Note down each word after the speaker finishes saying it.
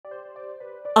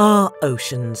Our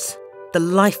oceans, the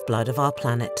lifeblood of our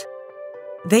planet.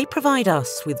 They provide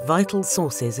us with vital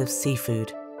sources of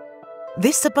seafood.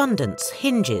 This abundance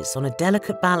hinges on a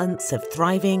delicate balance of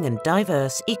thriving and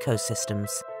diverse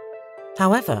ecosystems.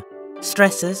 However,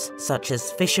 stressors such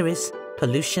as fisheries,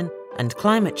 pollution, and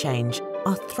climate change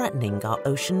are threatening our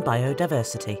ocean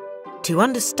biodiversity. To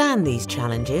understand these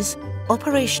challenges,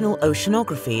 operational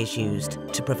oceanography is used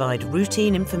to provide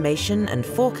routine information and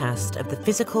forecast of the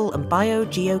physical and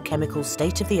biogeochemical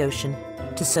state of the ocean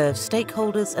to serve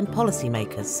stakeholders and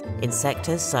policymakers in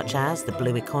sectors such as the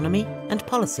blue economy and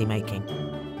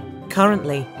policymaking.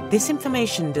 Currently, this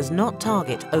information does not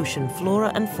target ocean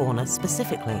flora and fauna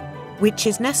specifically, which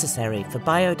is necessary for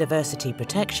biodiversity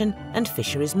protection and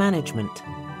fisheries management.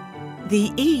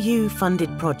 The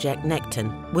EU-funded project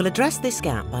NECCTON will address this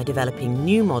gap by developing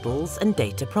new models and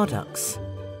data products.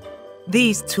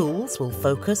 These tools will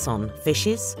focus on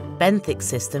fishes, benthic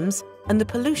systems, and the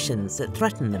pollutions that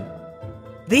threaten them.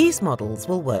 These models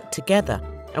will work together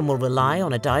and will rely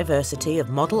on a diversity of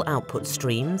model output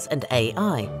streams and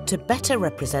AI to better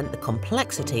represent the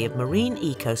complexity of marine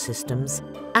ecosystems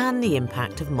and the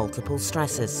impact of multiple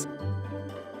stresses.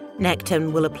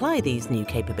 NECCTON will apply these new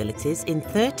capabilities in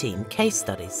 13 case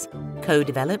studies,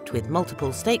 co-developed with multiple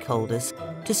stakeholders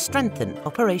to strengthen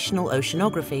operational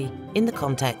oceanography in the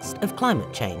context of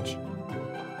climate change.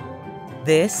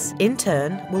 This, in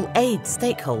turn, will aid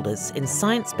stakeholders in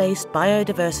science-based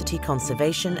biodiversity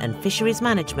conservation and fisheries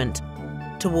management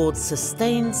towards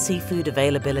sustained seafood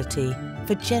availability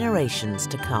for generations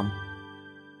to come.